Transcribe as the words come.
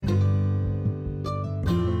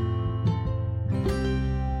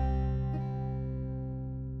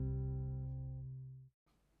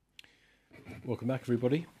Welcome back,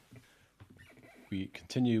 everybody. We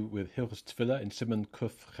continue with Hilchos Tefillah in Siman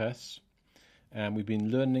Kuf Ches, and we've been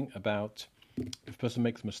learning about if a person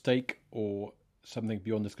makes a mistake or something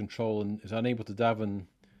beyond his control and is unable to daven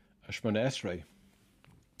a Shemona Esrei,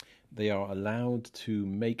 they are allowed to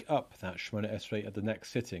make up that Shemona Esrei at the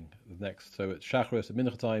next sitting. So it's Shacharis at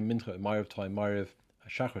Mincha time, Mincha at Ma'ariv time, Ma'ariv at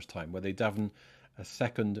Shacharis time, where they daven a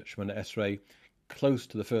second Shemona Esrei close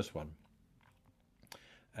to the first one.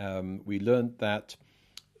 We learned that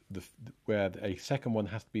where a second one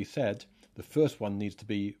has to be said, the first one needs to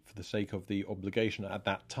be for the sake of the obligation at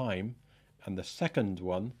that time, and the second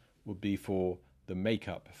one would be for the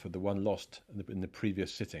makeup, for the one lost in the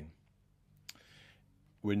previous sitting.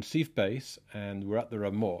 We're in Sif Beis, and we're at the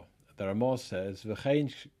Ramah. The Ramah says,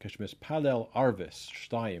 "V'chein keshmis palel arvis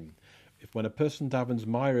shtayim." If when a person davens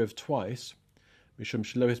Ma'ariv twice, mishum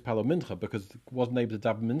shelo hispalel mincha, because wasn't able to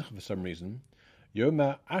daven mincha for some reason,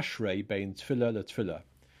 Yoma Ashrei bein tefilla letefilla.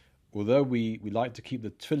 Although we like to keep the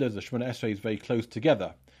tefillas, the Shemona Esrei, very close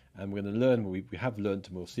together, and we're going to learn, we have learned,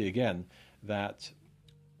 and we'll see again, that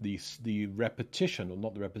the repetition, or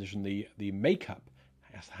not the repetition, the makeup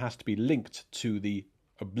has to be linked to the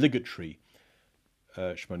obligatory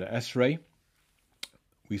Shemona Esrei.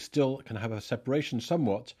 We still can have a separation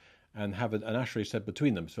somewhat and have an Ashrei said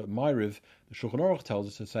between them. So at Ma'ariv, the Shulchan Aruch tells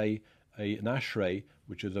us to say an Ashrei,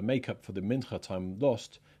 which is a makeup for the Mincha time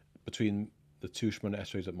lost between the two Shemona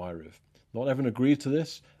Esreis at Ma'ariv. Not everyone agrees to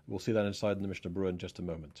this. We'll see that inside in the Mishnah Berurah in just a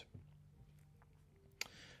moment.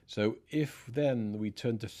 So if then we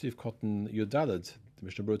turn to Sif Cotton Yudalad, the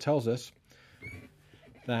Mishnah Berurah tells us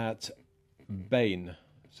that Bain.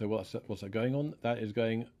 So what's that going on? That is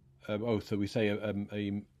going. So we say a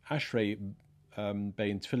Ashrei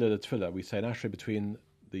Bain Tefillah Tefillah. We say an Ashrei between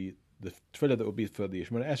the tefillah that will be for the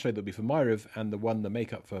Shemona Esrei, that will be for Ma'ariv, and the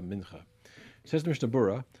makeup for Mincha. Says the Mishnah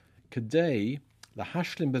Berurah, "Kedei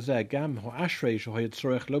lahashlim bezeh gam ha'ashrei shehoyed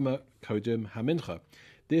tzorech loma kodim hamincha."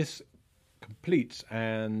 This completes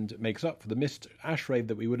and makes up for the missed Ashrei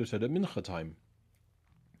that we would have said at Mincha time.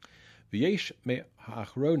 V'yesh me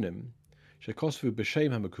ha'achronim shekosvu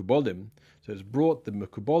b'shem ha'mekubolim. So it's brought, the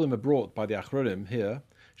mekubolim are brought by the achronim here.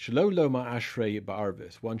 Shelo loma ashrei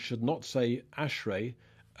ba'arvis. One should not say Ashrei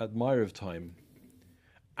at Ma'ariv time,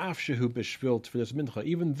 afshehu b'shvil tefillas mincha,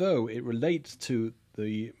 even though it relates to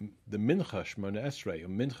the mincha Shemona Esrei or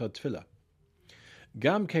mincha tefillah.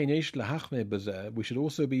 Gam keinesh lahachme b'zeh. We should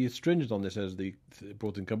also be stringent on this, as the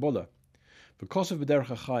brought in Kabbalah. Because of Derech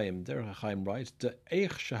HaChaim writes, "De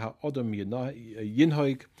eich sheha odom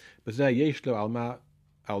yinhoig b'zeh yesh lo al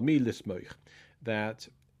mi lismoich." That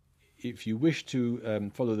if you wish to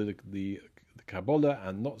follow the Kabbalah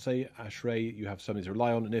and not say Ashrei, you have something to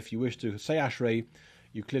rely on, and if you wish to say Ashrei,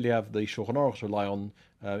 you clearly have the Shulchan Aruch to rely on,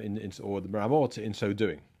 or the Ramah in so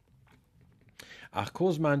doing. Ach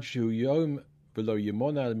kozman shu yom v'lo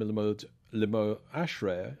yimona milmod limo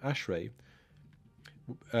Ashrei.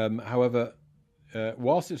 However,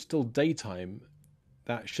 whilst it's still daytime,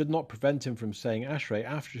 that should not prevent him from saying Ashrei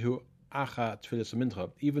after hu acha tefillas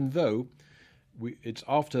mincha, even though it's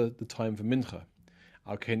after the time for mincha.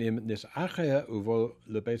 So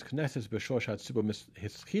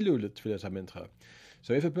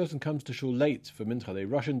if a person comes to shul late for mincha, they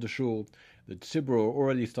rush into shul, the tzibur are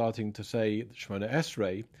already starting to say Shemona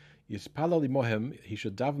Esrei, yispalal imohem, he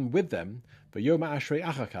should daven with them, v'yoma Ashrei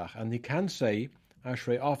achakach, and he can say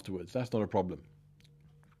Ashrei afterwards. That's not a problem.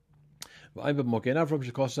 Mogen Avram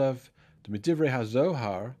shekosav d'midivrei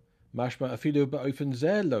hazohar mashma afilu ba'ofen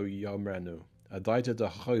zeh lo yomrenu. That the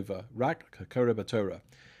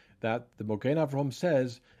Mogen Avraham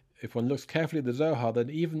says, if one looks carefully at the Zohar, then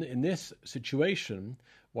even in this situation,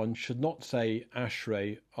 one should not say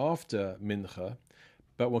Ashrei after Mincha,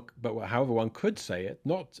 but however one could say it,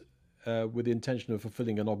 not with the intention of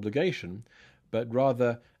fulfilling an obligation, but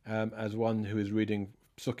rather as one who is reading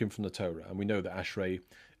Psukim from the Torah. And we know that Ashrei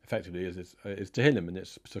effectively is Tehillim, and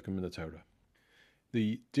it's Psukim in the Torah.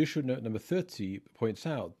 The Dishur note number 30 points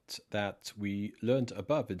out that we learned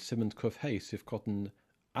above in Siman Kuf Hey, Sif Cotton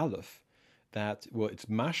Aleph, that, well, it's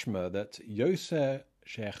mashma that Yoseh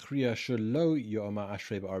Shechriya Shelo Yoma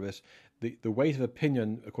Ashrei Ba'arvis. The weight of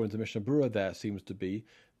opinion, according to Mishnah Berurah, there seems to be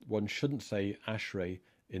one shouldn't say Ashrei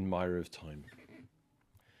in Ma'ariv time.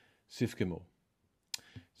 Sif Gimel.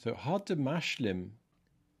 So had to mashlim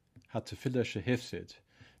had tefillah shehifsid,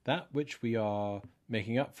 that which we are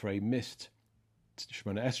making up for a missed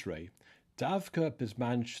Shemona Esrei, Davka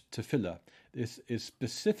Bisman Tefillah. This is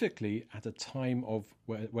specifically at a time of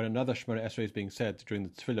when another Shemona Esrei is being said during the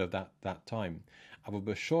Tefillah of that time. Abu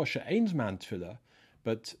Bashor She'ain's man Tefillah,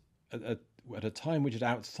 but at a time which is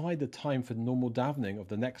outside the time for normal davening of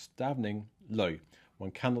the next davening, low.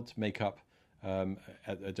 One cannot make up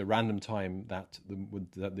at a random time that the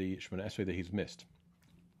Shemona Esrei that he's missed.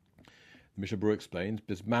 The Mishnah Berurah explains,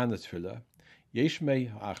 Bisman tefillah,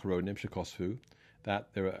 Yeshmei achronim shekosfu,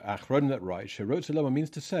 that there are achronim that write, Sherot Saloma means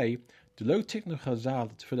to say, Delo tiknu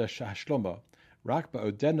Chazal tefillah shashloma, rak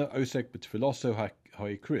ba'odena osek b'tefiloso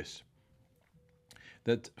ha'ikris.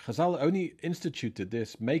 That Chazal only instituted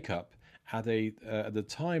this makeup at the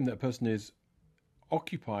time that a person is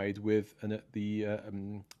occupied with the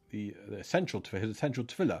essential tefillah, his essential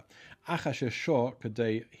tefillah, achash shor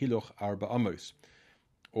kadei hiloch arba amos,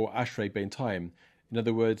 or ashrei bein time. In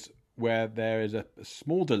other words, where there is a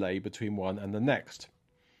small delay between one and the next.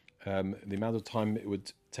 The amount of time it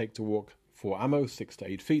would take to walk 4 amos, 6 to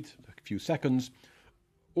 8 feet, a few seconds,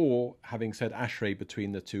 or having said ashrei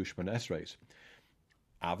between the two Shemona Esreis.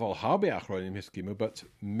 Aval harbe achronim hiskimu, but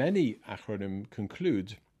many achronim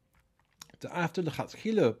conclude that after the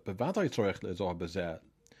chatzchila bevadai tzorech le'zor bezer,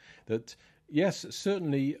 that yes,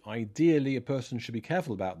 certainly, ideally, a person should be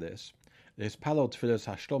careful about this. His palol tefillas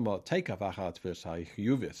hashloma teikav achar tefillas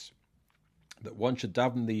ha'chiyuvis, that one should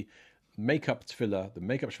daven the make-up tefillah, the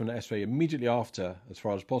make-up Shemona Esrei immediately after, as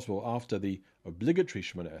far as possible, after the obligatory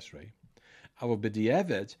Shemona Esrei. Avol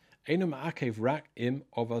b'di'eved einum akev rak im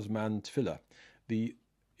ovazman tefillah.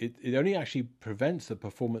 It only actually prevents the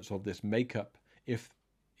performance of this make-up if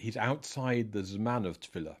he's outside the zman of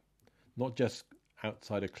tefillah, not just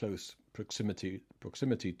outside a close proximity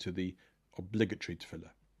to the obligatory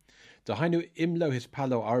tefillah. Dahainu imlo his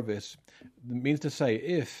palo arvis means to say,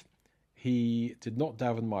 if he did not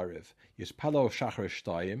daven Ma'ariv, his palo shachris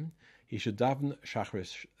shtayim, he should daven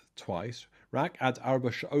shachris twice, rak ad arba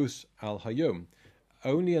sh'os al hayom,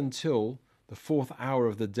 only until the 4th hour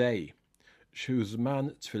of the day, shu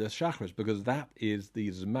zman tefillas shachris, because that is the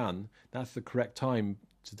zman, that's the correct time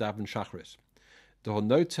to daven shachris.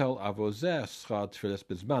 Dohonotel avozer schar tefillas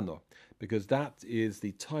bizmano, because that is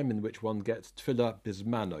the time in which one gets tefillah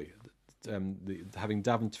bizmano, having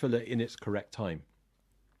daven tefillah in its correct time.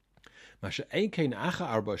 That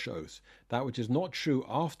which is not true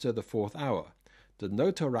after the 4th hour.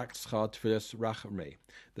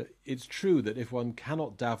 That it's true that if one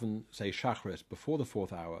cannot daven, say, shachris before the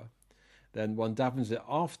 4th hour, then one davens it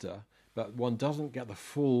after, but one doesn't get the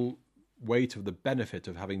full weight of the benefit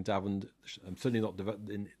of having davened, certainly not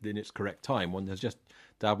in its correct time. One has just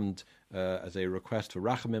davened as a request for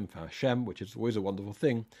rachamim, for Hashem, which is always a wonderful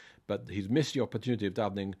thing, but he's missed the opportunity of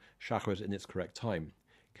davening shachris in its correct time.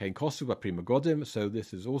 Kein kosu b'prima godim, so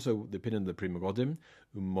this is also the opinion of the prima godim,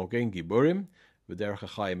 mogen giburim, the derech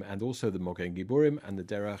hachaim, and also the mogen giburim and the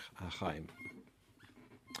derech hachaim.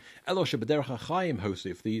 Eloshe b'derech hachaim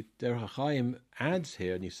hosif, the derech hachaim adds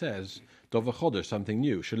here, and he says, dov chodesh, something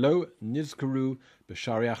new. Shelo nizkaru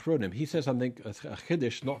b'shari achronim. He says something, a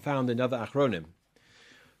chiddush not found in other achronim.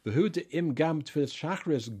 V'hu de'im gam tefillas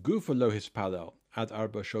shachris gufa lo hispalel ad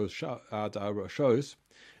arba shos,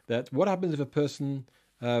 that what happens if a person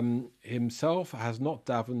himself has not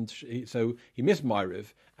davened, so he missed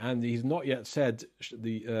Ma'ariv, and he's not yet said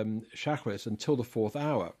the shachris until the 4th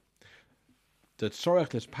hour. That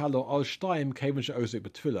tzorech l'spalo al shtayim kevan she'osek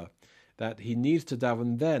b'tefillah, that he needs to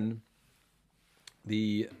daven then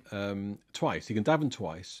the twice. He can daven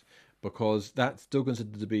twice because that's still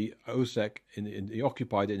considered to be osek,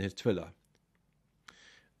 occupied in his tefillah.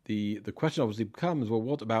 The question obviously becomes, well,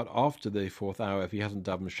 what about after the 4th hour if he hasn't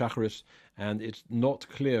davened shachris? And it's not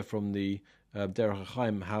clear from the derech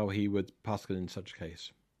hachaim how he would paskin in such a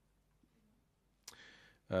case.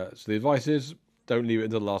 So the advice is, don't leave it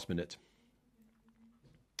until the last minute.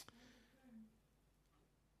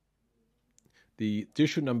 The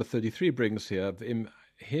dishun number 33 brings here, im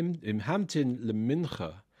hamtin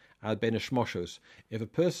lemincha ad ben shmoshos. If a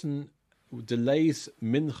person delays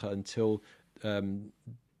mincha until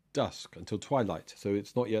dusk, until twilight, so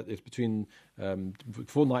it's not yet, it's between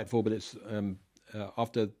before nightfall, but it's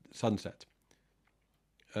after sunset.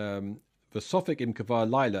 The sofik im kavar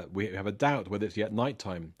laila, we have a doubt whether it's yet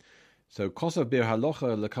nighttime. So kosav bir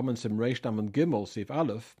halacha lekaman sim reish laman gimel sif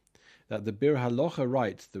aleph, that the bir halacha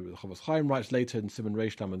writes, the Chavos Chaim writes later in Siman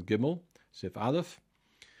reish laman gimel sif aleph,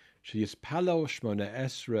 she is palo shmona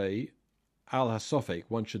esrei al hasofik.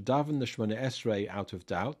 One should daven the Shemona Esrei out of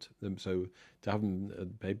doubt. So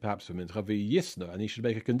daven perhaps for mincha v'yisna, and he should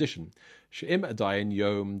make a condition. She'im adayin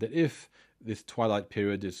yom, that if this twilight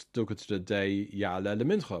period is still considered a day ya'aleh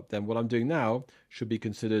lemincha, then what I'm doing now should be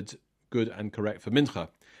considered good and correct for mincha.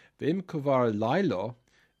 V'im kovar lailo,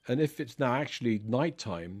 and if it's now actually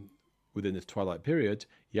nighttime within this twilight period,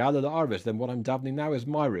 ya'aleh le'arvis, then what I'm davening now is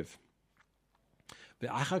Ma'ariv. And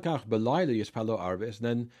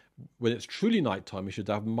then when it's truly nighttime, we should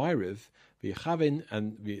daven Ma'ariv. v'yichavin,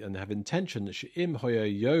 and have intention that she'im hoya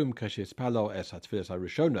yom kashes palo es hatfilas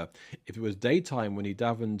harishona. If it was daytime when he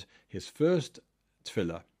davened his first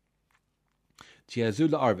tefillah,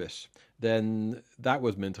 tiazula arvis, then that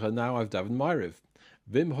was mincha. Now I've davened ma'ariv.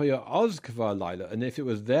 Vim hoya oz kvar laila, and if it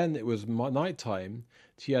was then it was night time,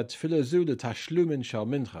 tiad tefillah zula tashlumin shal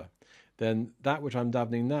mincha. Then that which I'm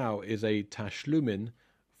davening now is a tashlumin,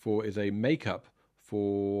 is a makeup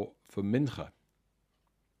for mincha.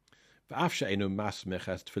 So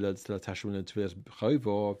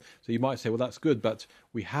you might say, well, that's good, but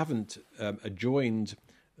we haven't adjoined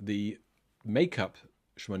the makeup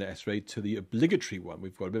Shemona Esrei to the obligatory one.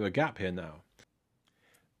 We've got a bit of a gap here now.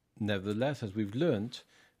 Nevertheless, as we've learnt,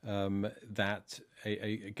 that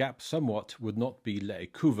a gap somewhat would not be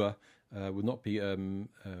le'ekuva, would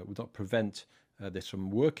not prevent this from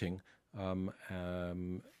working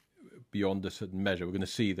beyond a certain measure. We're going to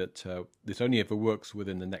see that this only ever works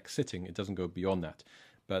within the next sitting. It doesn't go beyond that.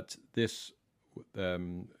 But this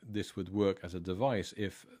would work as a device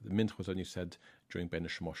if the mincha was only said during Ben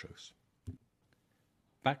Shmoshos.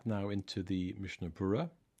 Back now into the Mishnah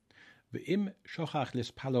Berurah. V'im shochach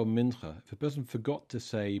lispalo mincha. If a person forgot to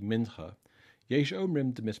say mincha, yesh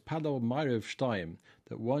omrim de mispalo ma'ariv shtayim,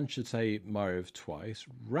 that one should say ma'ariv twice,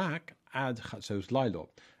 rak ad chatzos lailo,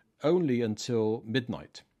 only until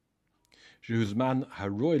midnight. Shehuzman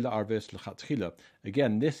haroy la'arves l'chatchila.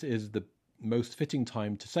 Again, this is the most fitting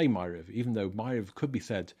time to say ma'ariv, even though ma'ariv could be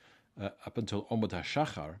said up until omod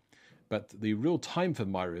hashachar, but the real time for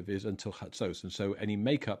ma'ariv is until chatzos, and so any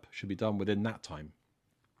makeup should be done within that time.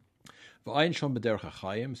 V'ayin shom b'derech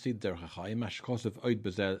hachayim, see the derech hachayim, mashkos of oid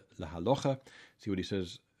bezel lahalocha, see what he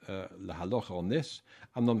says lahalocha on this.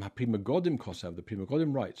 Amnon ha'prima godim kosev, the prima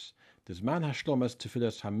godim writes, there's man hashlomas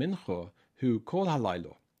tefillas hamincho, who call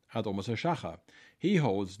halaylo, ad omos hashachar. He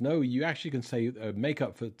holds, no, you actually can say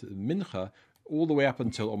makeup for mincha all the way up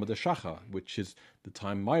until omod hashachar, which is the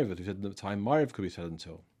time ma'ariv, we said the time ma'ariv could be said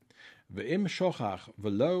until. V'im shochach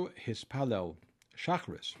v'lo hispalel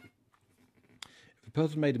shachris. If a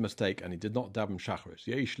person made a mistake and he did not daven shachris,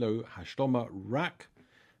 yesh lo hashloma rak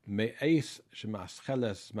me'es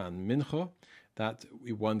shemascheles man mincha, that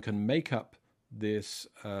one can make up this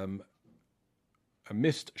a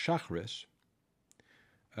missed shachris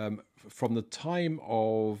from the time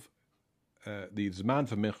of the zman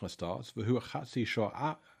for mincha starts. V'hu chatzi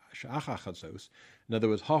sha'acha chatzos. In other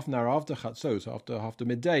words, half an hour after chatzos, after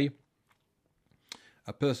midday,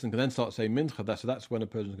 a person can then start saying mincha. So that's when a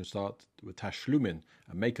person can start with tashlumin,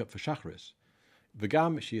 a makeup for shachris.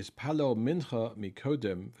 V'gam she'is palo mincha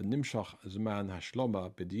mikodem v'nimshach zman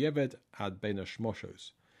hashloma b'diavad ad bein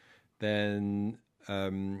hashmoshos. Then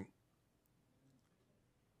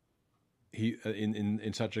he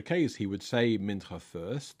in such a case he would say mincha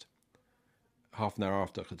first, half an hour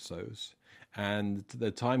after chatzos, and the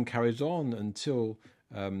time carries on until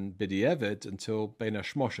b'diavad, until bein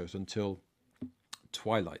hashmoshos, until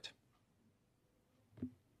twilight.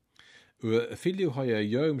 And if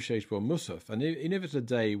it's a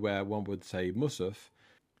day where one would say musaf,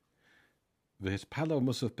 his palo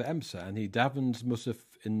musaf be'emsa, and he davens musaf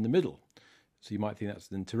in the middle, so you might think that's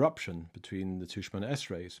an interruption between the two Shemona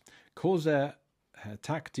Esreis. Kozer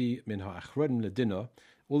takti min ha'achronim ledina.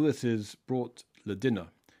 All this is brought ledina,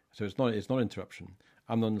 so it's not interruption.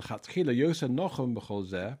 Amnon chatchila yosa nochum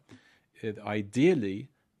b'chol. Ideally,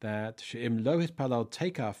 that she'im lo hispalal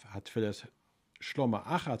teikaf hatfilas shloma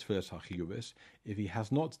acha tfilas hachiyuvis, if he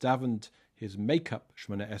has not davened his makeup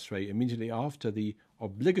Shemona Esrei immediately after the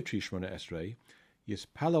obligatory Shemona Esrei,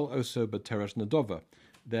 yispalal also b'teres nadova.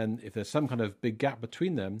 Then, if there's some kind of big gap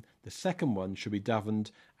between them, the second one should be davened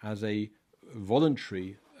as a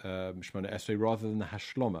voluntary Shemona Esrei rather than the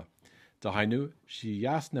hashloma. Dahainu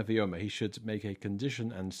sheyas neviyoma. He should make a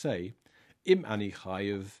condition and say, im ani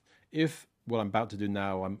chayiv, if what I'm about to do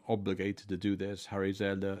now, I'm obligated to do this.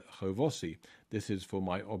 Harizeh lechovosi. This is for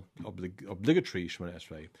my obligatory Shemona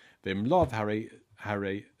Esrei. V'im lov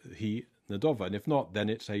hare he nadova, and if not, then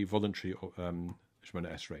it's a voluntary Shemona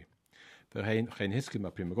Esrei. V'chein hiskim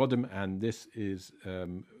prima godim, and this is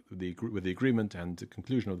with the agreement and the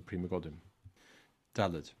conclusion of the prima godim.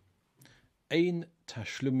 Daled. Ein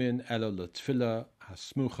tashlumin elo letfila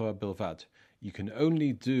hasmucha bilvad. You can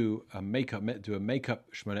only do a makeup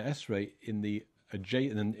Shemona Esrei in the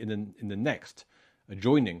next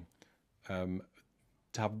adjoining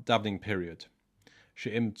davening period.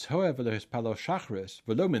 She'im toev v'lo hispalo shachris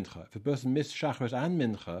v'lo mincha. If a person missed shachris and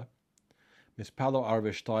mincha, mispalo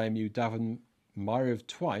arvish time, you daven ma'ariv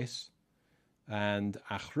twice, and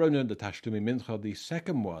achrona the tashlumi mincha. The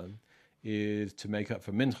second one is to make up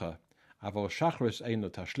for mincha. Avol shachris ein lo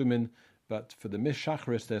tashlumin, but for the Miss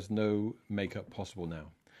Shacharis, there's no makeup possible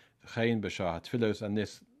now. And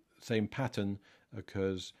this same pattern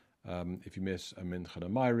occurs if you miss a Mincha and a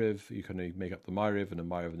Ma'ariv, you can only make up the Ma'ariv, and a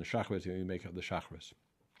Ma'ariv and the Shacharis, you only make up the Shacharis.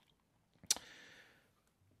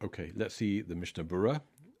 Okay, let's see the Mishnah Berurah.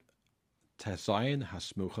 Tesayin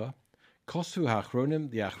Hasmucha. Kosu HaAchronim,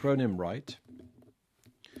 the Achronim write,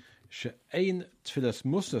 She'ein Tfilas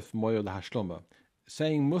Musaf Moyo LaHashloma.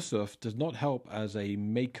 Saying Musaf does not help as a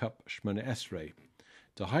make-up Shmona Esrei.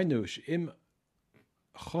 Dahainu She'im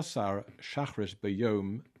Chosar Shachris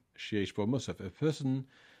B'yom She'esh Bo Musaf. A person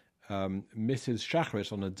misses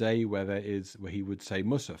Shachris on a day where he would say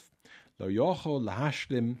Musaf. Lo Yochol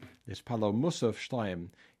LaHashlim Lispalo Musaf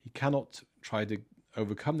Shtayim. He cannot try to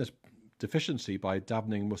overcome this deficiency by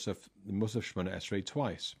davening Musaf Shmona Esrei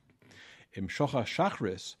twice. Im Shocha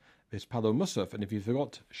Shachris Lispalo Musaf, and if he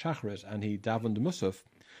forgot Shachris and he davened Musaf,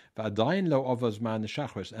 V'adayin lo ovaz man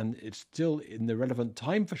Shachris, and it's still in the relevant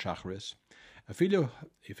time for Shachris. Afilu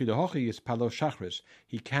hochi is palo Shachris.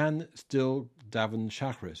 He can still daven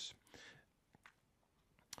Shachris.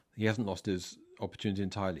 He hasn't lost his opportunity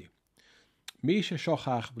entirely. Misha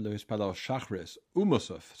shochach v'lo is palo Shachris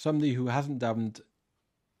umusaf. Somebody who hasn't davened,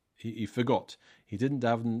 he forgot. He didn't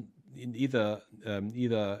daven in either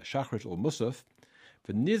Shachris or Musaf.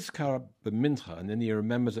 V'nizkar b'mincha, and then he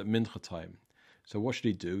remembers at mincha time. So what should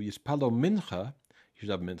he do? Yispalo mincha. He should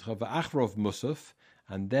have mincha. V'achrov Musaf.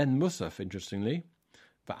 And then Musaf, interestingly,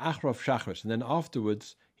 Va'achrov Shachris, and then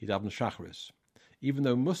afterwards he davens Shachris. Even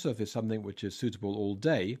though Musaf is something which is suitable all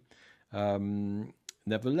day,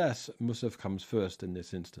 nevertheless, Musaf comes first in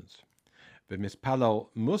this instance. V'mispalal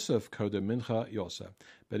Musaf kodem mincha yosa.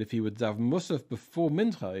 But if he would daven Musaf before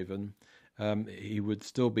mincha even, he would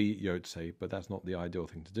still be Yotzei, but that's not the ideal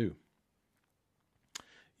thing to do.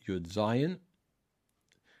 Yud Zayin.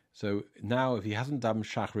 So now if he hasn't davened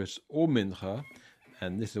Shachris or mincha,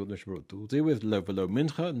 and this is what Mishnah Berurah will deal with, lo velo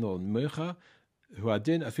mincha, nor mincha, who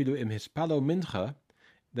adin afilu im hispalo mincha,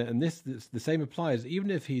 and this the same applies, even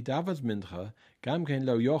if he davas mincha, gam ken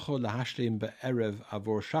lo yocho lahashlim be'erev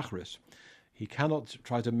avor shachris. He cannot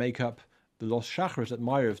try to make up the lost shachris at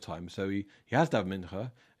Ma'ariv time, so he has dav mincha,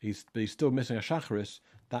 but he's still missing a shachris,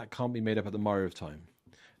 that can't be made up at the Ma'ariv time.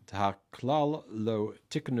 Taha klal lo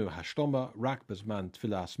tiknu hashloma rak bezman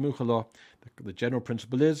tefilla smuchalo. The general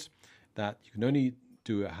principle is that you can only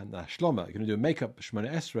do a shloma, you can do a makeup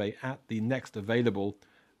Shemona Esrei at the next available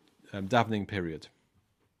davening period.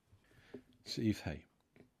 Seif Hey.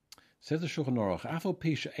 Says the Shulchan Aruch, Afal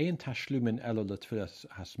Pish Ein Tashlumin Elo L'Tfilas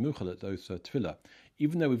Hasmuchalet Osa Tefillah.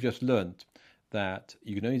 Even though we've just learned that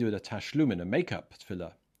you can only do a tashlumin, a makeup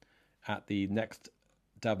tefillah, at the next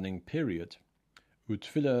davening period,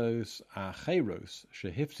 Utfilos Acheros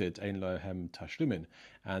Shehifsid Ein Lohem Tashlumin,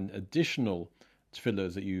 and additional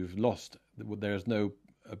tefillahs that you've lost, there is no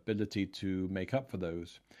ability to make up for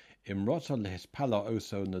those. Imrotza lehispala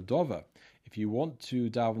oso nadova. If you want to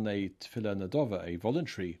daven a tefillah nadova, a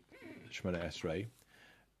voluntary Shemona Esrei,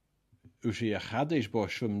 ushi achadesh bo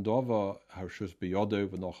shum dova harshus biyodo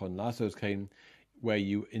v'nochon lasos kain, where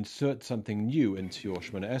you insert something new into your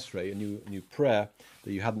Shemona Esrei, a new prayer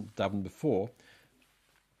that you hadn't davened before,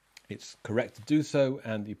 it's correct to do so,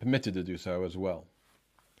 and you're permitted to do so as well.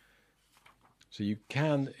 So you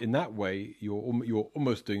can, in that way, you're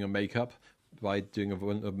almost doing a makeup by doing a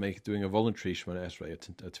voluntary Shemona Esrei, a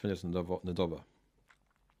tefillas nadova.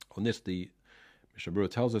 On this, the Mishnah Berurah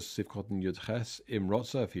tells us Sivkotin Yud Ches Im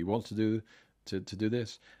Rotza, if he wants to do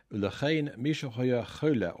this, Ulechein Misha Hoya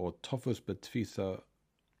Chole or Tofus Betfisa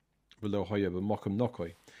V'lo Hoya B'Mokum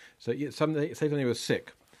Nokoi. So say somebody was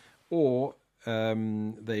sick, or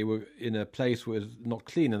they were in a place where it was not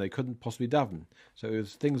clean and they couldn't possibly daven. So it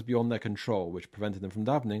was things beyond their control which prevented them from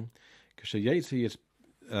davening. Kashayetzi is,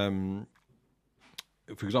 for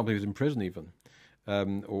example, he was in prison even,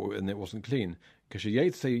 and it wasn't clean.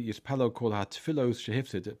 Kashayetzi is palo called hatfilos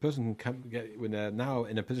shehifsid. A person can get, when they're now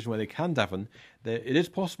in a position where they can daven, it is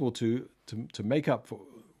possible to make up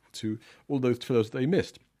to all those tefillos that they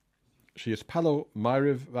missed. She is palo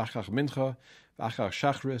ma'ariv v'achach mincha. Achar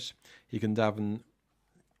Shachris, he can daven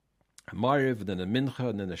a Ma'ariv, and then a Mincha,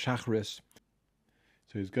 and then a Shachris.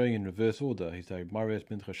 So he's going in reverse order. He's saying Ma'ariv,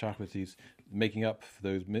 Mincha, Shachris. He's making up for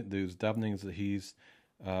those davenings that he's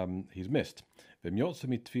missed.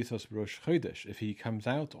 If he comes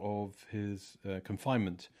out of his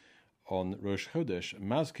confinement on Rosh Chodesh,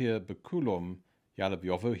 Mazkir Bekulom Yalav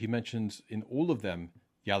Yovo, he mentions in all of them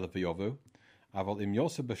Yalav Yovo. Aval Im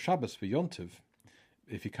Yosef B'Shabbos V'Yontiv.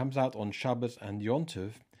 If he comes out on Shabbos and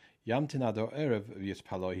Yontiv, Yamtin Ado Erev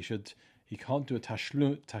Yispalo, he can't do a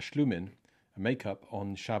tashlumin makeup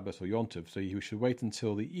on Shabbos or Yom Tov, so he should wait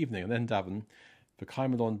until the evening and then daven.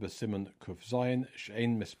 V'kaimelon b'siman kuf zayin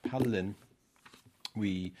she'ein mispallin.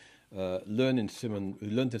 We learned in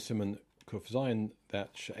Siman kuf zayin that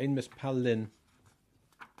she'ein mispallin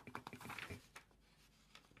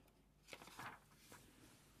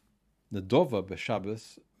Nadova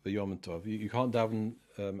b'Shabbos v'Yom Tov. You can't daven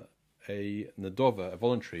a Nadova, a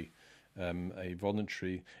voluntary.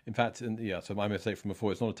 In fact, so my mistake from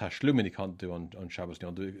before, it's not a tashlumin you can't do on Shabbos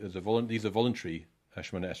and Yom Tov. These are voluntary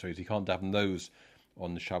Shemona Esrei. You can't daven those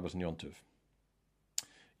on the Shabbos and Yom Tov.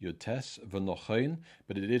 Yud Tes v'nochein,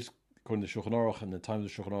 but it is, according to Shulchan Aruch, in the times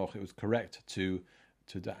of Shulchan Aruch, it was correct to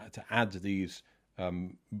add these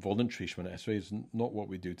voluntary Shemona Esrei. It's not what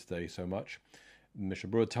we do today so much. Mishnah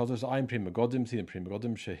Berurah tells us, "I'm Prima Godim, see the Prima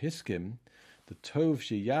Godim shehiskim." The Tov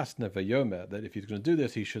Sheyasna Vayomer, that if he's going to do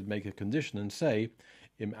this, he should make a condition and say,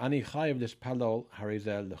 Im ani chayav lispalol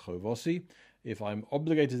harizel lechovosi. If I'm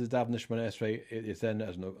obligated to daven Shemona Esrei, it is then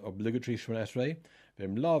as an obligatory Shemona Esrei.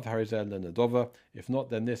 V'im lav harizel lenadova. If not,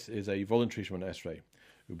 then this is a voluntary Shemona Esrei.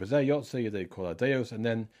 Ubezeh yotze yedei kol adeos, and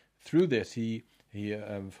then through this he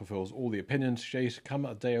fulfills all the opinions. Sheish kam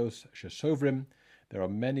adeos shesovrim. There are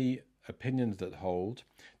many opinions that hold.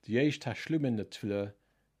 D'yesh tashlumin letefilla.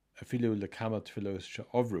 That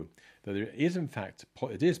there is, in fact,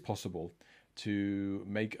 it is possible to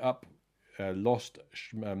make up lost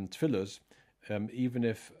tefillas, even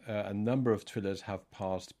if a number of tefillas have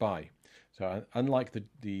passed by. So, unlike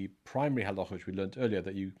the primary halacha which we learned earlier,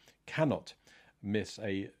 that you cannot miss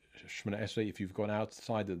a Shemona Esrei if you've gone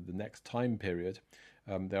outside of the next time period,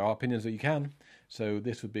 there are opinions that you can. So,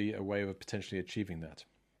 this would be a way of potentially achieving that.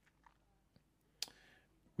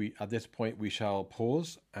 At this point, we shall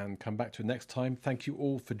pause and come back to it next time. Thank you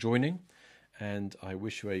all for joining, and I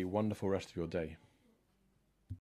wish you a wonderful rest of your day.